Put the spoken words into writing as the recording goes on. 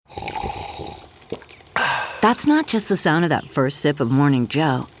That's not just the sound of that first sip of Morning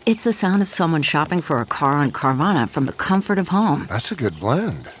Joe. It's the sound of someone shopping for a car on Carvana from the comfort of home. That's a good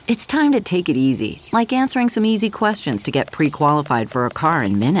blend. It's time to take it easy, like answering some easy questions to get pre-qualified for a car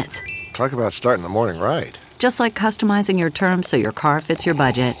in minutes. Talk about starting the morning right. Just like customizing your terms so your car fits your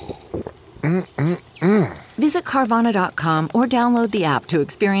budget. Visit Carvana.com or download the app to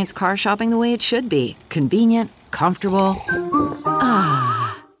experience car shopping the way it should be. Convenient, comfortable. Ah.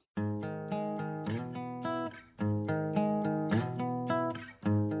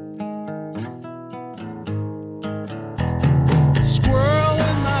 Squirrel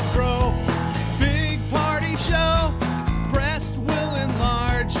in my fro, big party show. Breast will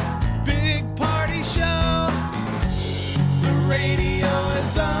enlarge, big party show. The radio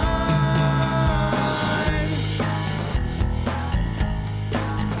is on.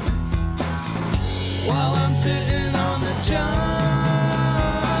 While I'm sitting on the john.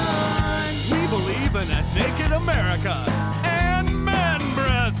 We believe in a naked America and man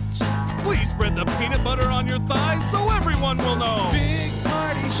breasts. Please spread the peanut butter on your thighs so everyone will know. Big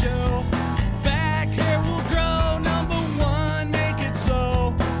party show. Back hair will grow. Number one, make it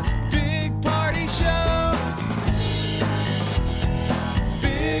so. Big party show.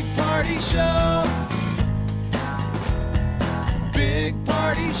 Big party show. Big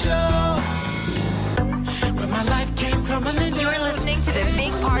party show. Where my life came crumbling. You're listening to the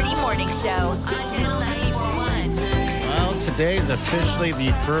Big Party Morning Show on Channel 94.1. Well, today's officially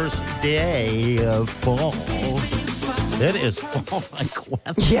the first day of fall. It is fall-like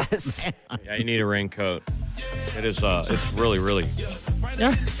weather. Yes. Man. Yeah, you need a raincoat. It is. It's really, really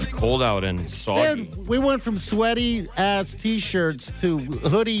Yes. cold out and soggy. Man, we went from sweaty-ass T-shirts to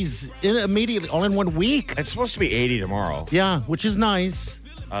hoodies immediately, all in 1 week. It's supposed to be 80 tomorrow. Yeah, which is nice.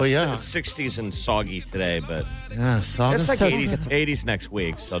 But yeah. 60s and soggy today, but Yeah, it's like August. 80s next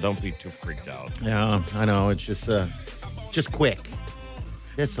week, so don't be too freaked out. Yeah, I know. It's just quick.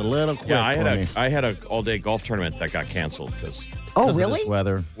 Just a little quick. Yeah, for me. I had a all-day golf tournament that got canceled because Oh, 'Cause of really? this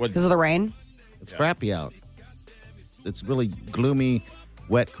weather. Because of the rain? It's crappy out. It's really gloomy,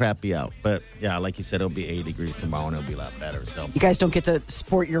 wet, crappy out. But yeah, like you said, it'll be 80 degrees tomorrow and it'll be a lot better. So You guys don't get to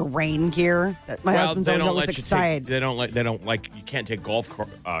sport your rain gear? My husband's always excited. They don't like. You can't take golf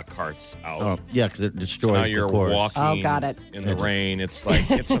carts out. oh yeah, because it destroys Now the you're course. walking Oh, got it. in the rain. It's like,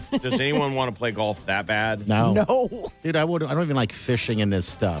 does anyone want to play golf that bad? No. No. Dude, I don't even like fishing in this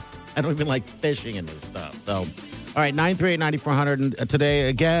stuff. I don't even like fishing in this stuff. So, all right, 938-9400. And today,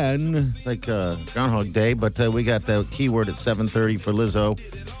 again, it's like Groundhog Day, but we got the keyword at 7:30 for Lizzo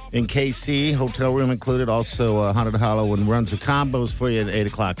in KC. Hotel room included. Also, Haunted Hollow and runs of combos for you at 8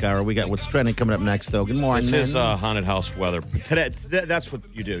 o'clock hour. We got what's trending coming up next, though. Good morning. This is haunted house weather. Today, that's what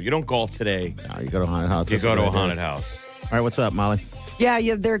you do. You don't golf today. No, you go to a haunted house. You That's go to what a I do. haunted house. All right, what's up, Molly? Yeah,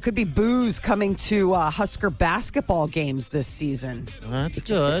 there could be booze coming to Husker basketball games this season. That's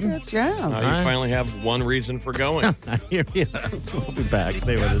good. It's, yeah. You right. finally have one reason for going. I hear you. We'll be back.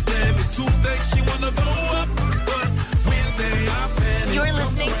 Stay with us. You're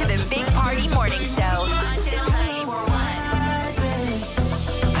listening to the Big Party Morning Show on Channel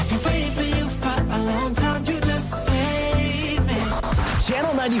 94.1. I've been waiting for you for a long time. You just saved me.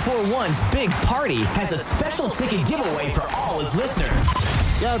 Channel 94.1's Big Party has a special ticket giveaway for all his listeners.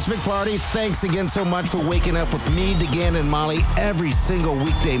 Yeah, it's Big Party. Thanks again so much for waking up with me, DeGan, and Molly every single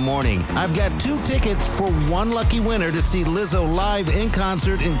weekday morning. I've got 2 tickets for one lucky winner to see Lizzo live in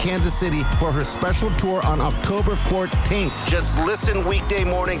concert in Kansas City for her special tour on October 14th. Just listen weekday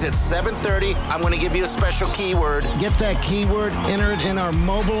mornings at 7:30. I'm going to give you a special keyword. Get that keyword, enter it in our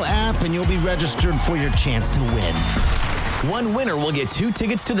mobile app, and you'll be registered for your chance to win. One winner will get 2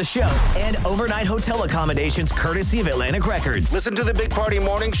 tickets to the show and overnight hotel accommodations courtesy of Atlantic Records. Listen to the Big Party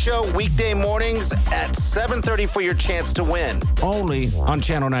Morning Show weekday mornings at 7:30 for your chance to win. Only on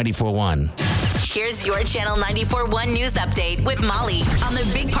Channel 94.1. Here's your Channel 94.1 News Update with Molly on the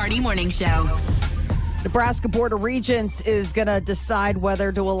Big Party Morning Show. Nebraska Board of Regents is going to decide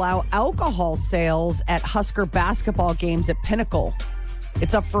whether to allow alcohol sales at Husker basketball games at Pinnacle.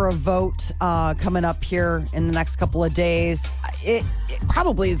 It's up for a vote coming up here in the next couple of days. It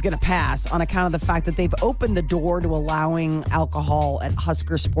probably is going to pass on account of the fact that they've opened the door to allowing alcohol at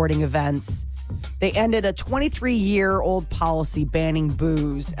Husker sporting events. They ended a 23-year-old policy banning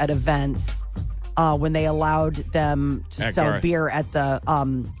booze at events when they allowed them to sell beer at the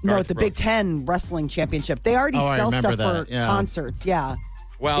the Big Ten Wrestling Championship. They already sell stuff for concerts. Yeah.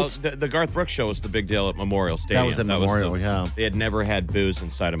 Well, the Garth Brooks show was the big deal at Memorial Stadium. That was at Memorial, yeah. They had never had booze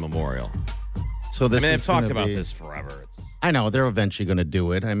inside a Memorial. So this they've is talked gonna about be- this forever. I know they're eventually going to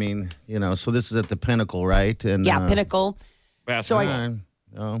do it. I mean, so this is at the Pinnacle, right? And Yeah, Pinnacle. Basketball.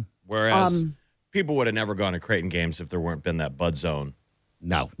 Oh. Whereas people would have never gone to Creighton games if there weren't been that Bud Zone.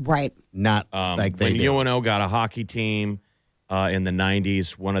 No. Right. Not like they when do. UNO got a hockey team in the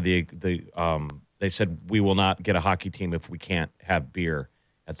 90s, one of the they said we will not get a hockey team if we can't have beer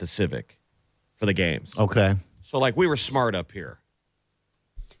at the Civic for the games. Okay. So, like, we were smart up here.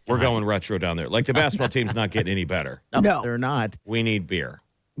 We're going retro down there. Like, the basketball team's not getting any better. No. They're not. We need beer.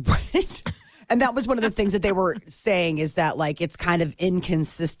 Right. And that was one of the things that they were saying is that, like, it's kind of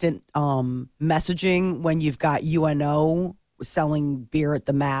inconsistent messaging when you've got UNO selling beer at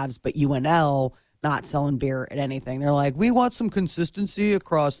the Mavs, but UNL not selling beer at anything. They're like, we want some consistency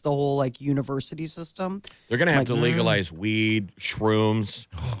across the whole, like, university system. They're going to have to legalize weed, shrooms,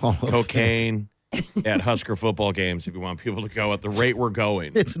 cocaine at Husker football games if you want people to go at the rate we're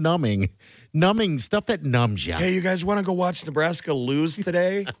going. It's numbing. Numbing, stuff that numbs you. Hey, you guys want to go watch Nebraska lose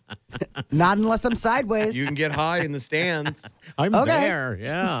today? Not unless I'm sideways. You can get high in the stands. I'm Okay. there,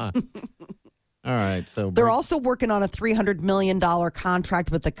 yeah. All right, so They're also working on a $300 million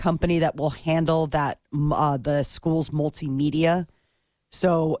contract with the company that will handle that the school's multimedia.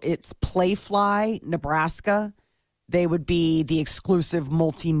 So it's Playfly, Nebraska. They would be the exclusive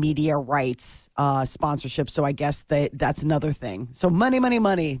multimedia rights sponsorship. So I guess that's another thing. So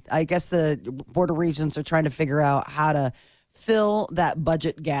money. I guess the Board of Regents are trying to figure out how to fill that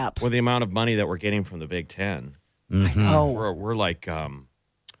budget gap. With the amount of money that we're getting from the Big Ten. I know. We're like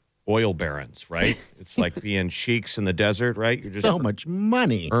oil barons, right? It's like being sheiks in the desert, right? You're just so much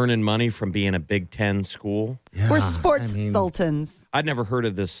money. earning money from being a Big Ten school. Yeah, We're sports I mean, sultans. I'd never heard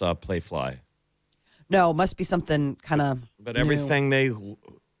of this Playfly. No, must be something kind of. But everything they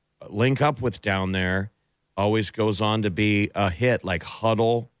link up with down there always goes on to be a hit. Like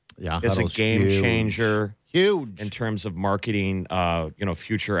Huddle is a Huddle's game huge. changer Huge. in terms of marketing,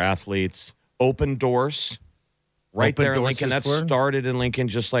 future athletes. Open Doors, right Open there in Doors Lincoln. is That for? started in Lincoln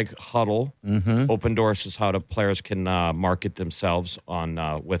just like Huddle. Mm-hmm. Open Doors is how the players can market themselves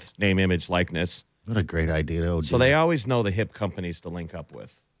on with name, image, likeness. What a great idea. Oh, So they always know the hip companies to link up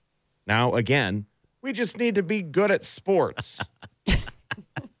with. Now, again, we just need to be good at sports.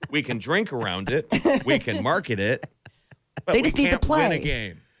 We can drink around it. We can market it. But They just we need to can't win play. a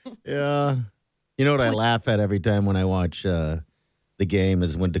game. Yeah. You know what I laugh at every time when I watch the game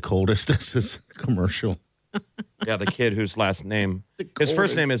is when DeColdis does his commercial. Yeah, the kid whose last name, his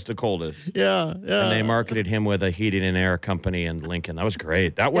first name is DeColdis. Yeah, yeah. And they marketed him with a heating and air company in Lincoln. That was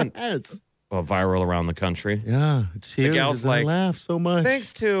great. That went Yes. viral around the country. Yeah, it's huge. gal's I like, laugh so much.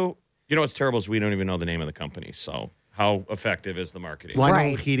 Thanks to, what's terrible is we don't even know the name of the company. So how effective is the marketing? Well, I know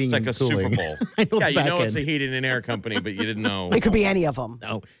Right. heating It's like a and cooling. Super Bowl. I know Yeah, the you know back it's a end. heating and air company, but you didn't know. It could be any of them.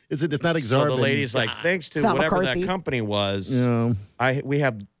 No, it's not So exorbitant. the lady's like, thanks to It's not whatever McCarthy. that company was, Yeah. we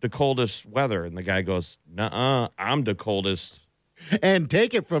have the coldest weather. And the guy goes, nuh-uh, I'm the coldest. And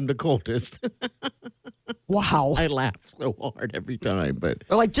take it from the coldest. Wow. I laugh so hard every time, but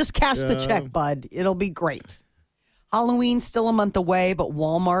They're like, just cash the check, bud. It'll be great. Halloween's still a month away, but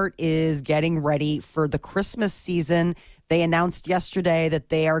Walmart is getting ready for the Christmas season. They announced yesterday that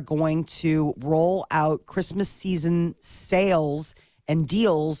they are going to roll out Christmas season sales and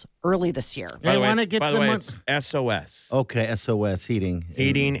deals early this year. I wanna get by the them way, on- it's SOS, okay, SOS heating.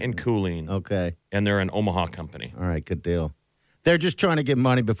 heating and cooling. Okay. And they're an Omaha company. All right, good deal. They're just trying to get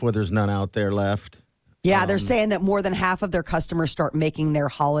money before there's none out there left. Yeah, they're saying that more than half of their customers start making their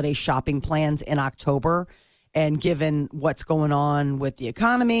holiday shopping plans in October. And given what's going on with the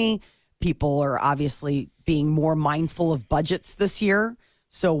economy, people are obviously being more mindful of budgets this year.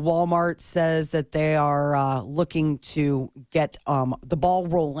 So Walmart says that they are looking to get the ball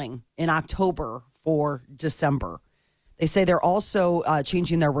rolling in October for December. They say they're also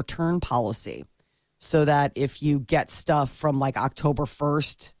changing their return policy so that if you get stuff from like October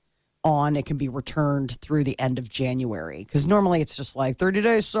 1st on, it can be returned through the end of January. Because normally it's just like 30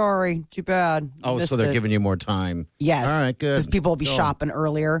 days, sorry, too bad. Oh, so they're giving you more time. Yes. All right, good. Because people will be Go. shopping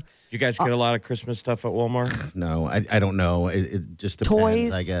earlier. You guys get a lot of Christmas stuff at Walmart? No, I don't know. It just depends,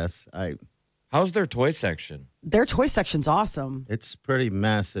 Toys. I guess. How's their toy section? Their toy section's awesome. It's pretty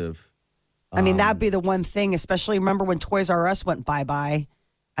massive. I mean, that'd be the one thing, especially remember when Toys R Us went bye-bye.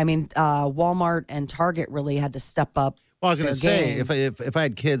 I mean, Walmart and Target really had to step up. Well, I was going to say, if I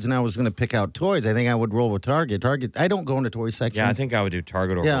had kids and I was going to pick out toys, I think I would roll with Target. Target, I don't go into toy section. Yeah, I think I would do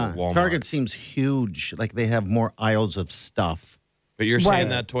Target over Walmart. Target seems huge. Like they have more aisles of stuff. But you're saying Right.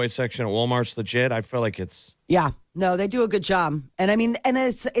 that toy section at Walmart's legit? I feel like it's... Yeah, no, they do a good job. And I mean, and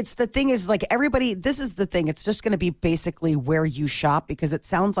it's the thing is like everybody, this is the thing. It's just going to be basically where you shop because it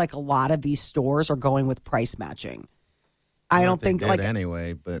sounds like a lot of these stores are going with price matching. I don't think did like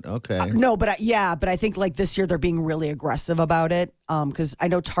anyway, but okay. no, but I think like this year they're being really aggressive about it. Because I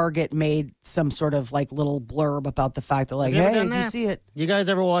know Target made some sort of like little blurb about the fact that like, Have you ever hey, done did you that? see it? You guys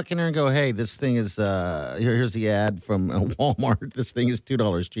ever walk in there and go, hey, this thing is, here's the ad from Walmart. This thing is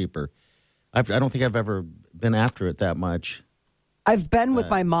 $2 cheaper. I don't think I've ever been after it that much. I've been with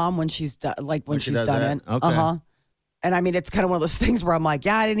my mom when she's done, like when she she's does done that? it. Okay. And I mean, it's kind of one of those things where I'm like,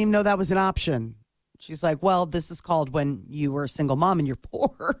 yeah, I didn't even know that was an option. She's like, well, this is called when you were a single mom and you're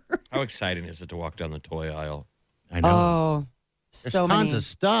poor. How exciting is it to walk down the toy aisle? I know. Oh, There's so tons many. of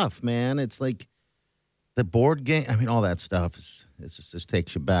stuff, man. It's like the board game. I mean, all that stuff. It just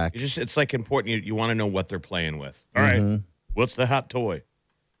takes you back. It's like important. You want to know what they're playing with. All right. What's the hot toy?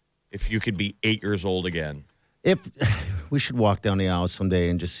 If you could be 8 years old again. If we should walk down the aisle someday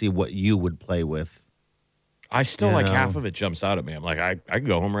and just see what you would play with. I still You like know. half of it jumps out at me. I'm like, I can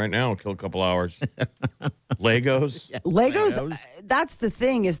go home right now and kill a couple hours. Legos. Legos, that's the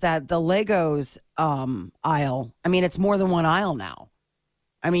thing is that the Legos aisle, I mean, it's more than one aisle now.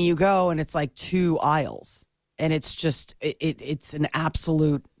 I mean, you go and it's like 2 aisles, and it's just, it's an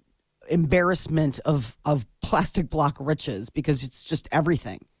absolute embarrassment of plastic block riches because it's just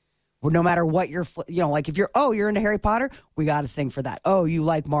everything. Well, no matter what you're, like if you're into Harry Potter, we got a thing for that. Oh, you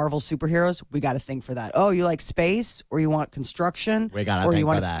like Marvel superheroes? We got a thing for that. Oh, you like space or you want construction? We got a or thing you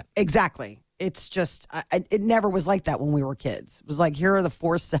want for that. Exactly. It's just, it never was like that when we were kids. It was like, here are the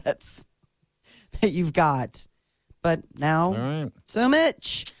 4 sets that you've got. But now, All right. so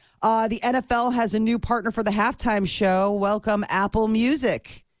much. The NFL has a new partner for the halftime show. Welcome, Apple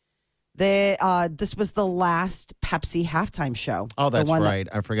Music. This was the last Pepsi halftime show. Oh, The that's one that- right.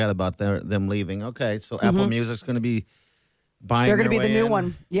 I forgot about them leaving. Okay, so Apple Music's going to be buying. They're going to be their the way new in?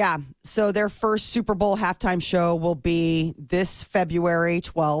 one. Yeah. So their first Super Bowl halftime show will be this February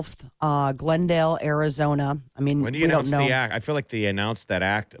 12th, Glendale, Arizona. I mean, When do you we don't announce know. the act? I feel like they announced that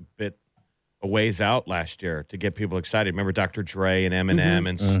act a ways out last year to get people excited. Remember Dr. Dre and Eminem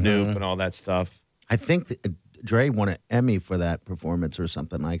and Snoop and all that stuff? I think that Dre won an Emmy for that performance or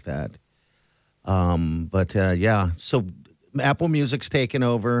something like that. But yeah, so Apple Music's taken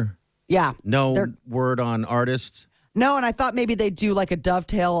over. Yeah. No They're- word on artists. No, and I thought maybe they'd do like a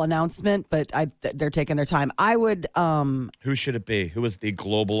dovetail announcement, but they're taking their time. I would, Who should it be? Who is the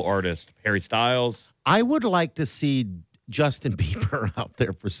global artist? Harry Styles? I would like to see Justin Bieber out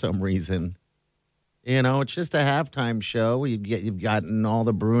there for some reason. You know, it's just a halftime show. You've gotten all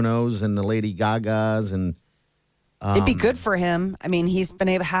the Brunos and the Lady Gagas, and it'd be good for him. I mean, he's been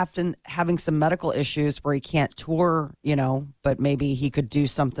having some medical issues where he can't tour, but maybe he could do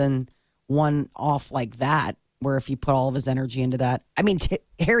something one off like that, where if he put all of his energy into that. I mean,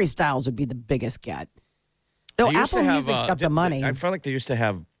 Harry Styles would be the biggest get. Though They used to Apple have, Music's got the money. I feel like they used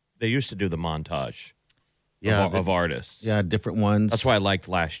to do the montage yeah, of artists. yeah, different ones. That's why I liked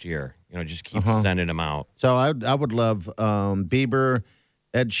last year. Just keep sending them out. So I would love Bieber,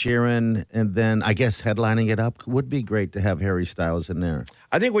 Ed Sheeran, and then I guess headlining it up would be great to have Harry Styles in there.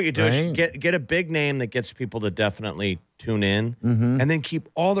 I think what you do is Right. get a big name that gets people to definitely tune in, and then keep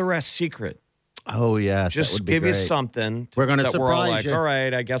all the rest secret. Oh yes, that Just would be give you great. something. We're gonna that we're all surprise like, you. all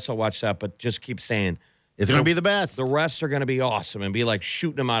right, I guess I'll watch that, but just keep saying It's going to be the best. the rest are going to be awesome and be like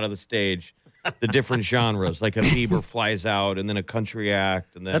shooting them out of the stage. The different genres, like a Bieber flies out, and then a country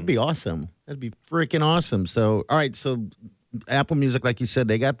act, and then That'd be awesome. That'd be freaking awesome. So, all right. So, Apple Music, like you said,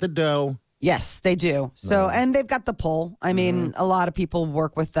 they got the dough. Yes, they do. So, and they've got the pull. I mean, a lot of people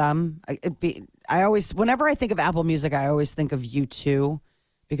work with them. Whenever I think of Apple Music, I always think of U2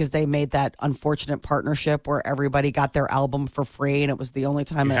 because they made that unfortunate partnership where everybody got their album for free, and it was the only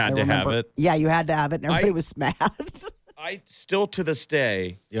time You I had to have remember. it. Yeah, you had to have it, and everybody was mad. I still to this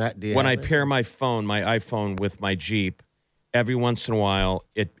day, Yeah, do you when I have it? pair my iPhone with my Jeep, every once in a while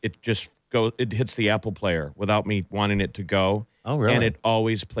it just goes. It hits the Apple player without me wanting it to go. Oh, really? And it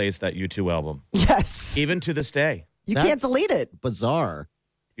always plays that U2 album, Yes, even to this day. you can't That's delete it. Bizarre.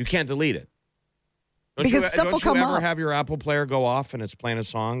 You can't delete it. Because stuff will come Don't you ever up. have your Apple player go off and it's playing a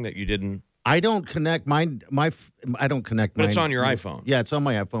song that you didn't? I don't connect mine. I don't connect. But it's mine- on your iPhone. Yeah, it's on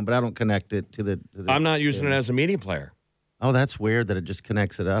my iPhone, but I don't connect it to the. I'm not using it as a media player. Oh, that's weird that it just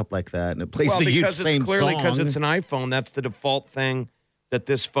connects it up like that and it plays the because same it's clearly because song. it's an iPhone. That's the default thing. That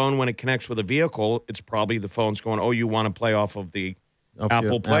this phone, when it connects with a vehicle, it's probably the phone's going, "Oh, you want to play off of the Off your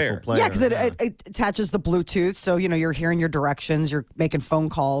Apple player." Yeah, because it attaches the Bluetooth, so you're hearing your directions, you're making phone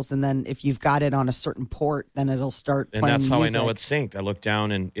calls, and then if you've got it on a certain port, then it'll start And playing that's how music. I know it's synced. I look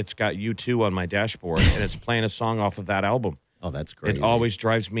down and it's got U2 on my dashboard, and it's playing a song off of that album. Oh, that's great. It always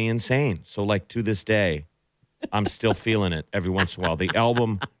drives me insane. So, like, to this day, I'm still feeling it every once in a while. The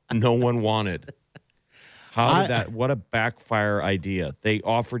album no one wanted. How did that? What a backfire idea! They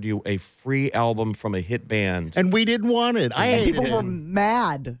offered you a free album from a hit band, And we didn't want it. I hated People it. were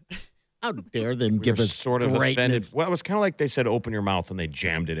mad. How dare them we give were us sort of greatness. offended. Well, it was kind of like they said, "Open your mouth," and they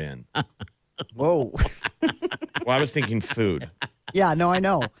jammed it in. Whoa. Well, I was thinking food. Yeah, no, I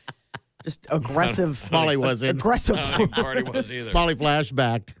know. Just aggressive. Molly wasn't. Aggressive. I don't think Party was either. Molly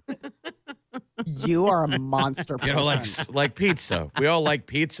flashbacked. You are a monster person. You know, like pizza. We all like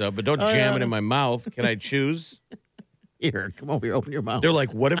pizza, but don't jam it in my mouth. Can I choose? Here, come over here, open your mouth. They're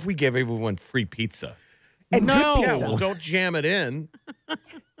like, what if we give everyone free pizza? And No. good Yeah, pizza. well, don't jam it in.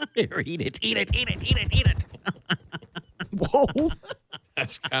 Here, eat it, eat it, eat it, eat it, eat it. Whoa.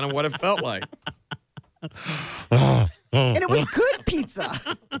 That's kind of what it felt like. And it was good pizza.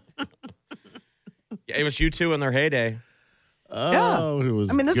 Yeah, it was you two in their heyday. Oh, it was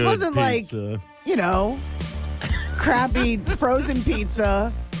I mean, this good wasn't pizza. you know, crappy frozen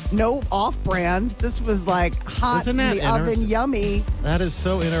pizza. No off-brand. This was like hot Isn't from that the oven, interesting? yummy. That is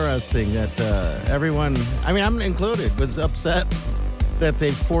so interesting that everyone, I mean, I'm included, was upset that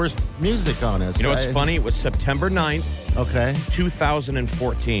they forced music on us. You know what's funny? It was September 9th, Okay.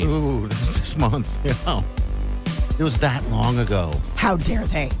 2014. Ooh, that was this month. Yeah. It was that long ago. How dare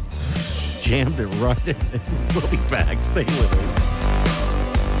they? Jammed it right in. We'll be back. Stay with us.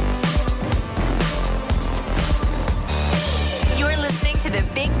 You're listening to the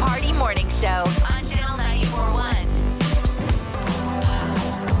Big Party Morning Show on Channel 94.1.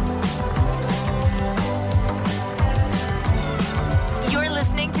 You're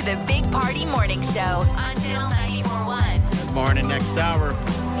listening to the Big Party Morning Show on Channel 94.1. Good morning. Next hour,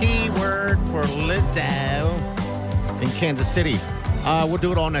 keyword for Lizzo in Kansas City. We'll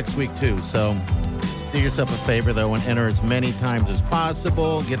do it all next week, too. So do yourself a favor, though, and enter as many times as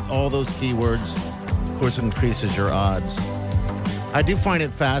possible. Get all those keywords. Of course, it increases your odds. I do find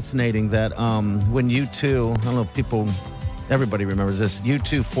it fascinating that when U2, I don't know if people, everybody remembers this,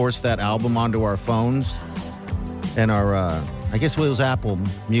 U2 forced that album onto our phones and our, I guess it was Apple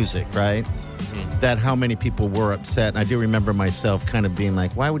Music, right? That how many people were upset. And I do remember myself kind of being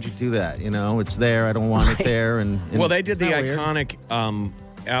like, why would you do that? You know, it's there. I don't want it there. And Well, they did the isn't that weird? iconic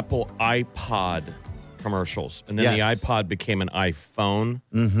Apple iPod commercials. And then Yes. the iPod became an iPhone.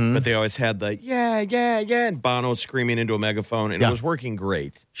 Mm-hmm. But they always had the, yeah, and Bono screaming into a megaphone. And Yeah. it was working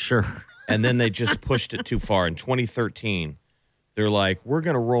great. Sure. And then they just pushed it too far. In 2013, they're like, we're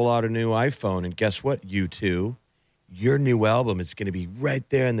going to roll out a new iPhone. And guess what, U2? Your new album is going to be right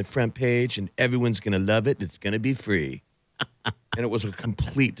there on the front page, and everyone's going to love it. It's going to be free. And it was a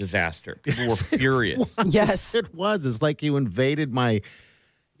complete disaster. People were furious. Yes. It was. It's like you invaded my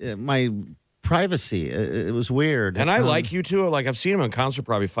privacy. It was weird. And I like U2. Like, I've seen them in concert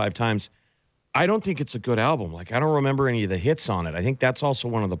probably 5 times. I don't think it's a good album. Like, I don't remember any of the hits on it. I think that's also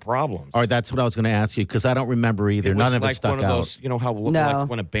one of the problems. All right, that's what I was going to ask you because I don't remember either. It was None of like it stuck one of out. those, you know how like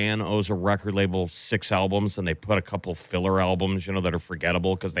when a band owes a record label 6 albums and they put a couple filler albums, you know, that are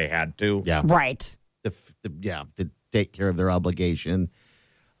forgettable because they had to. Yeah. Right. To take care of their obligation.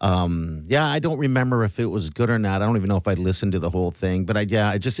 I don't remember if it was good or not. I don't even know if I'd listened to the whole thing. But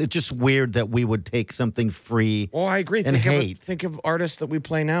it's just weird that we would take something free. Well, I agree. And Think of artists that we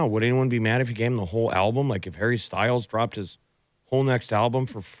play now. Would anyone be mad if you gave them the whole album? Like if Harry Styles dropped his whole next album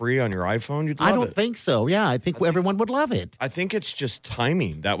for free on your iPhone, you'd love I don't it. think so. Yeah, I think everyone would love it. I think it's just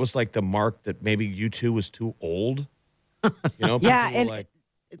timing. That was like the mark that maybe U2 was too old. You know? Yeah, People were and like,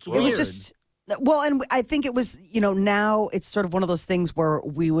 It's it was just and I think it was, now it's sort of one of those things where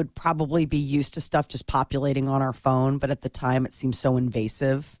we would probably be used to stuff just populating on our phone, but at the time it seemed so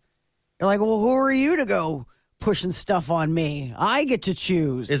invasive. You're like, well, who are you to go pushing stuff on me? I get to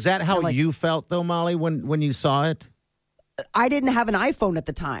choose. Is that how And, like, you felt though, Molly, when you saw it? I didn't have an iPhone at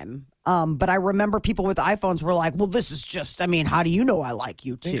the time. But I remember people with iPhones were like, well, this is just, how do you know I like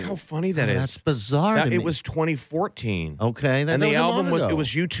you think too? how funny that is. That's bizarre. That- to me. it was 2014. okay. And the album was was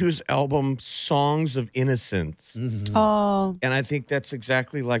U2's album Songs of Innocence. Oh, And I think that's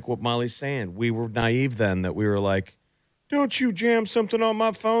exactly like what Molly's saying. We were naive then that we were like, don't you jam something on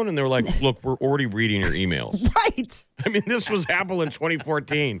my phone? And they were like, look, we're already reading your emails. right. I mean, this was Apple in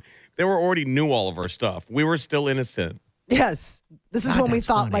 2014. They were already knew all of our stuff. We were still innocent. Yes. This is God, when we that's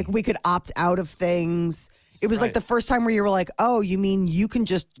thought funny. like we could opt out of things. It was like Right. the first time where you were like, oh, you mean you can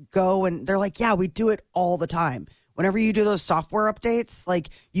just go and they're like, yeah, we do it all the time. Whenever you do those software updates, like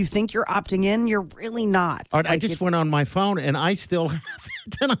you think you're opting in, you're really not. All right, I Like, just it's- went on my phone and I still have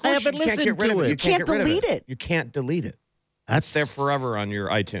it, and I haven't You can't listened get rid to of it. it. You can't get rid of delete it. You can't delete it. That's It's there forever on your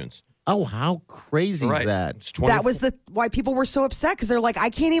iTunes. Oh, how crazy Right. is that? It's 20 That was why people were so upset because they're like,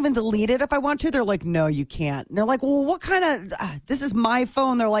 I can't even delete it if I want to. They're like, no, you can't. And they're like, well, what kind of? This is my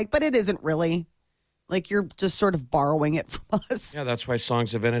phone. They're like, but it isn't really. Like you're just sort of borrowing it from us. Yeah, that's why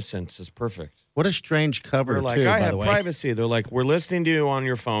Songs of Innocence is perfect. What a strange cover, They're like, too, I by have the way. privacy. They're like, we're listening to you on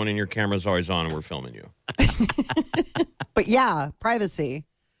your phone and your camera's always on and we're filming you. But yeah, privacy.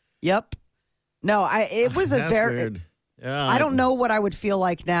 Yep. No, it was a That's very. weird. Yeah, I don't know what I would feel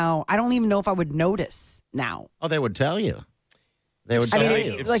like now. I don't even know if I would notice now. Oh, they would tell you. They would I tell mean,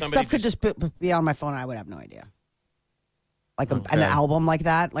 you. If like somebody stuff could just- just be on my phone. I would have no idea. Like an Okay. album like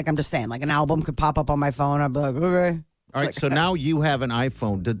that. Like I'm just saying, like an album could pop up on my phone. I'd be like, okay. All right, so now you have an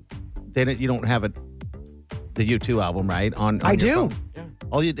iPhone. You don't have it, the U2 album, right? On I your do. phone?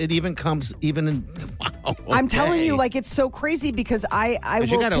 Oh, it even comes even in. Wow, I'm telling okay. you, like it's so crazy because I 'Cause will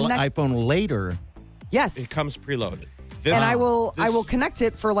you got an connect. iPhone later. Yes. It comes preloaded. And I will connect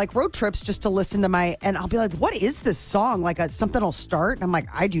it for like road trips just to listen to and I'll be like, what is this song? Like something will start. And I'm like,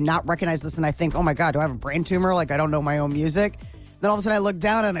 I do not recognize this. And I think, oh my God, do I have a brain tumor? Like I don't know my own music. Then all of a sudden I look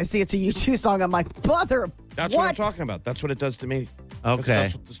down and I see it's a U2 song. I'm like, That's what I'm talking about. That's what it does to me. Okay.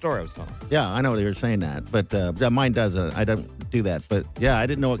 That's what the story I was telling. Yeah, I know you were saying that, but mine doesn't. I don't do that. But yeah, I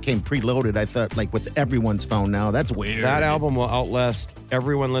didn't know it came preloaded. I thought like with everyone's phone now. That's weird. That album will outlast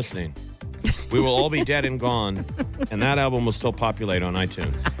everyone listening. We will all be dead and gone, and that album will still populate on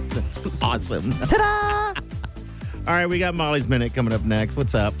iTunes. That's awesome. Ta-da! All right, we got Molly's Minute coming up next.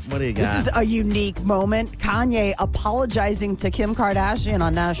 What's up? What do you got? This is a unique moment. Kanye apologizing to Kim Kardashian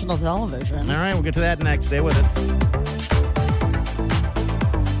on national television. All right, we'll get to that next. Stay with us.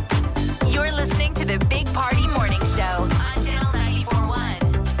 You're listening to the Big Party Morning Show on Channel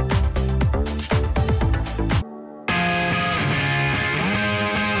 94.1.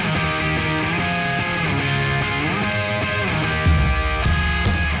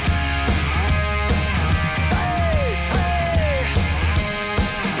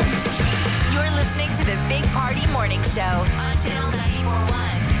 You're listening to the Big Party Morning Show on Channel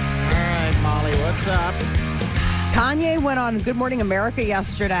 94.1. All right, Molly, what's up? Kanye went on Good Morning America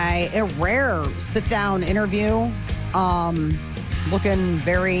yesterday. A rare sit-down interview. Looking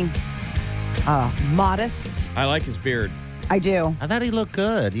very modest. I like his beard. I do. I thought he looked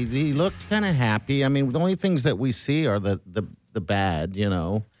good. He looked kind of happy. I mean, the only things that we see are the bad, you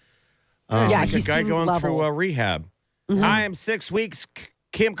know. Yeah, Like he a guy seemed going level. through rehab. I am 6 weeks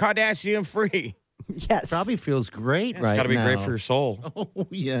Kim Kardashian free. Yes. Probably feels great It's right got to be now. great for your soul. Oh,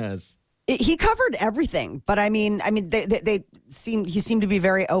 yes. He covered everything, but I mean, he seemed to be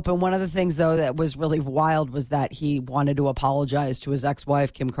very open. One of the things, though, that was really wild was that he wanted to apologize to his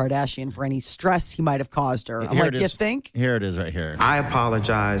ex-wife Kim Kardashian for any stress he might have caused her. I'm Here like, it you is. think? Here it is right here. I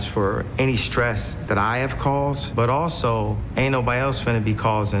apologize for any stress that I have caused, but also ain't nobody else finna be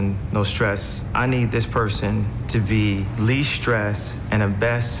causing no stress. I need this person to be least stressed and the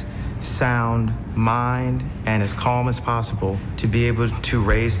best sound mind and as calm as possible to be able to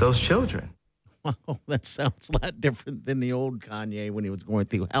raise those children. Wow, that sounds a lot different than the old Kanye when he was going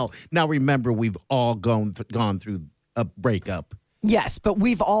through hell. Now, remember, we've all gone through a breakup. Yes, but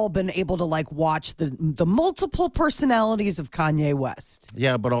we've all been able to like watch the multiple personalities of Kanye West.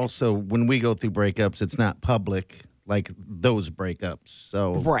 Yeah, but also when we go through breakups, it's not public like those breakups.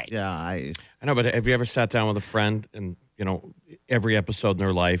 So, Right. Yeah, I know, but have you ever sat down with a friend and, you know, every episode in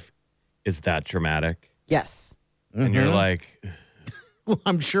their life is that dramatic? Yes. And you're like,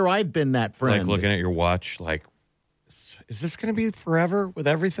 I'm sure I've been that friend. like looking at your watch, like, is this going to be forever with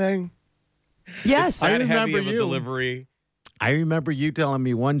everything? Yes. That heavy remember of a you. delivery. I remember you telling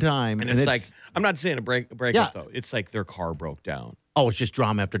me one time, And it's like, I'm not saying a breakup, Yeah. though. It's like their car broke down. oh, it's just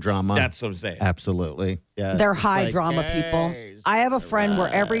drama after drama. That's what I'm saying. Absolutely. Yeah. They're It's high like, drama people. hey, I have a friend where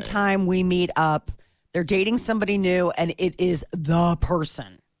every right. time we meet up, they're dating somebody new and it is the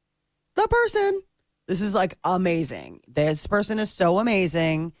person. The person. This is like amazing. This person is so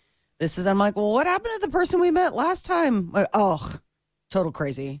amazing. I'm like, well, what happened to the person we met last time? Like, oh, total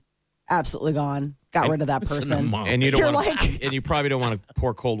crazy. Absolutely gone. Got rid of that person. And you don't You're want like- and you probably don't want to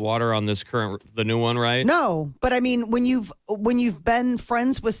pour cold water on the new one, right? No, but I mean, when you've been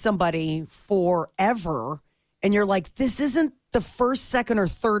friends with somebody forever and you're like, this isn't the first, second, or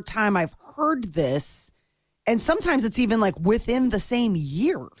third time I've heard this. And sometimes it's even like within the same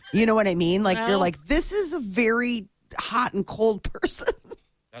year. You know what I mean? Like you're like, this is a very hot and cold person.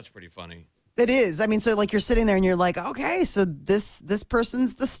 That's pretty funny. It is. I mean, so like you're sitting there and you're like, okay, so this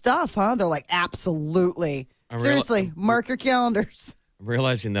person's the stuff, huh? They're like, absolutely. Seriously, mark your calendars. I'm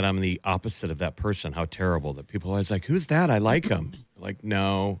realizing that I'm the opposite of that person. How terrible that people are always like, who's that? I like him. Like,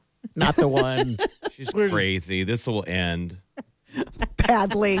 no, Not the one. she's crazy. This will end.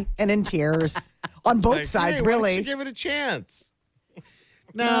 Badly and in tears on both Like, sides, hey, why don't you really. give it a chance.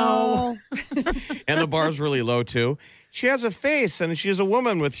 No. And the bar's really low, too. She has a face and she's a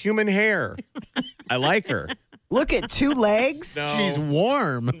woman with human hair. I like her. Look at 2 legs. No. She's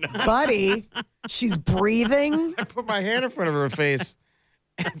warm. Buddy, she's breathing. I put my hand in front of her face,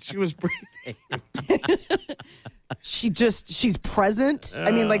 and she was breathing. She's present.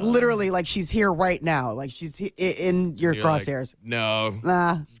 I mean, like literally, like she's here right now. Like she's in your You're like, crosshairs.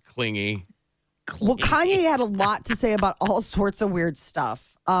 no. Clingy. Well, Kanye had a lot to say about all sorts of weird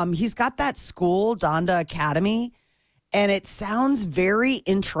stuff. He's got that school, Donda Academy, and it sounds very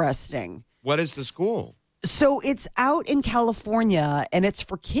interesting. What is the school? So it's out in California, and it's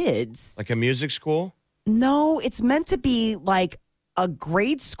for kids. Like a music school? No, it's meant to be like a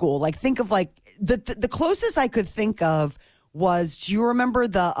grade school. Like think of like the closest I could think of was, do you remember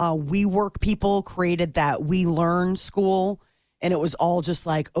the WeWork people created that We Learn school? And it was all just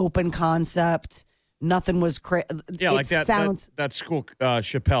like open concept. Nothing was Like that school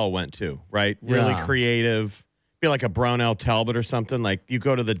Chappelle went to, right? Really creative. Be like a Brownell Talbot or something. Like you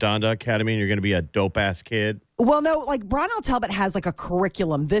go to the Donda Academy and you're going to be a dope ass kid. Well, no, like Brownell Talbot has like a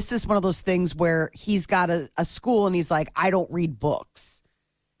curriculum. This is one of those things where he's got a school and he's like, I don't read books.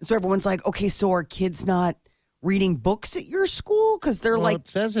 And so everyone's like, okay, so are kids not reading books at your school? Because they're like, it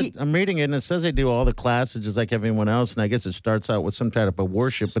says it. I'm reading it, and it says they do all the classes just like everyone else. And I guess it starts out with some type of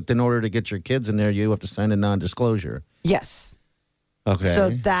worship, but in order to get your kids in there, you have to sign a non-disclosure. yes. Okay. So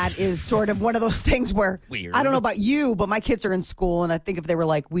that is sort of one of those things where Weird. I don't know about you, but my kids are in school, and I think if they were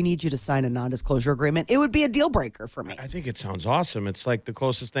like, we need you to sign a non-disclosure agreement, it would be a deal breaker for me. I think it sounds awesome. It's like the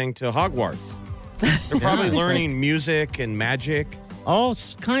closest thing to Hogwarts. They're probably learning music and magic. Oh,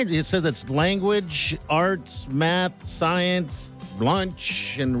 it's it says it's language, arts, math, science,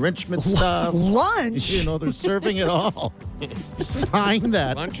 lunch, enrichment stuff. Lunch? You know, they're serving it all. Sign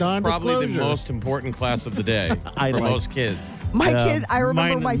that. Lunch is probably the most important class of the day for most kids. My kid, I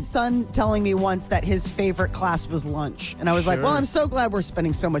remember my son telling me once that his favorite class was lunch. And I was like, well, I'm so glad we're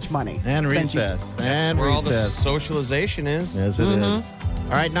spending so much money. And recess. That's where all the socialization is. Yes, it is.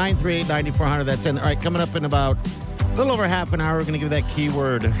 All right, 938-9400. That's in. All right, coming up in about a little over half an hour, we're going to give that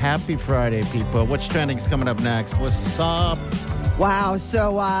keyword. Happy Friday, people. What's trending is coming up next. What's up? Wow.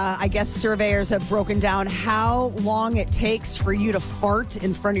 So I guess surveyors have broken down how long it takes for you to fart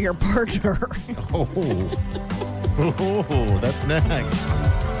in front of your partner. Oh, that's next.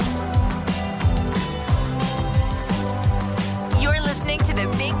 You're listening to the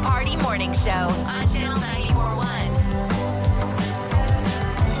Big Party Morning Show on Channel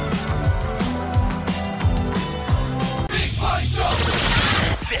 94.1. Big Party Show.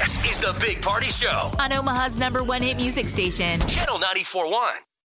 This is the Big Party Show On Omaha's #1 hit music station. Channel 94.1.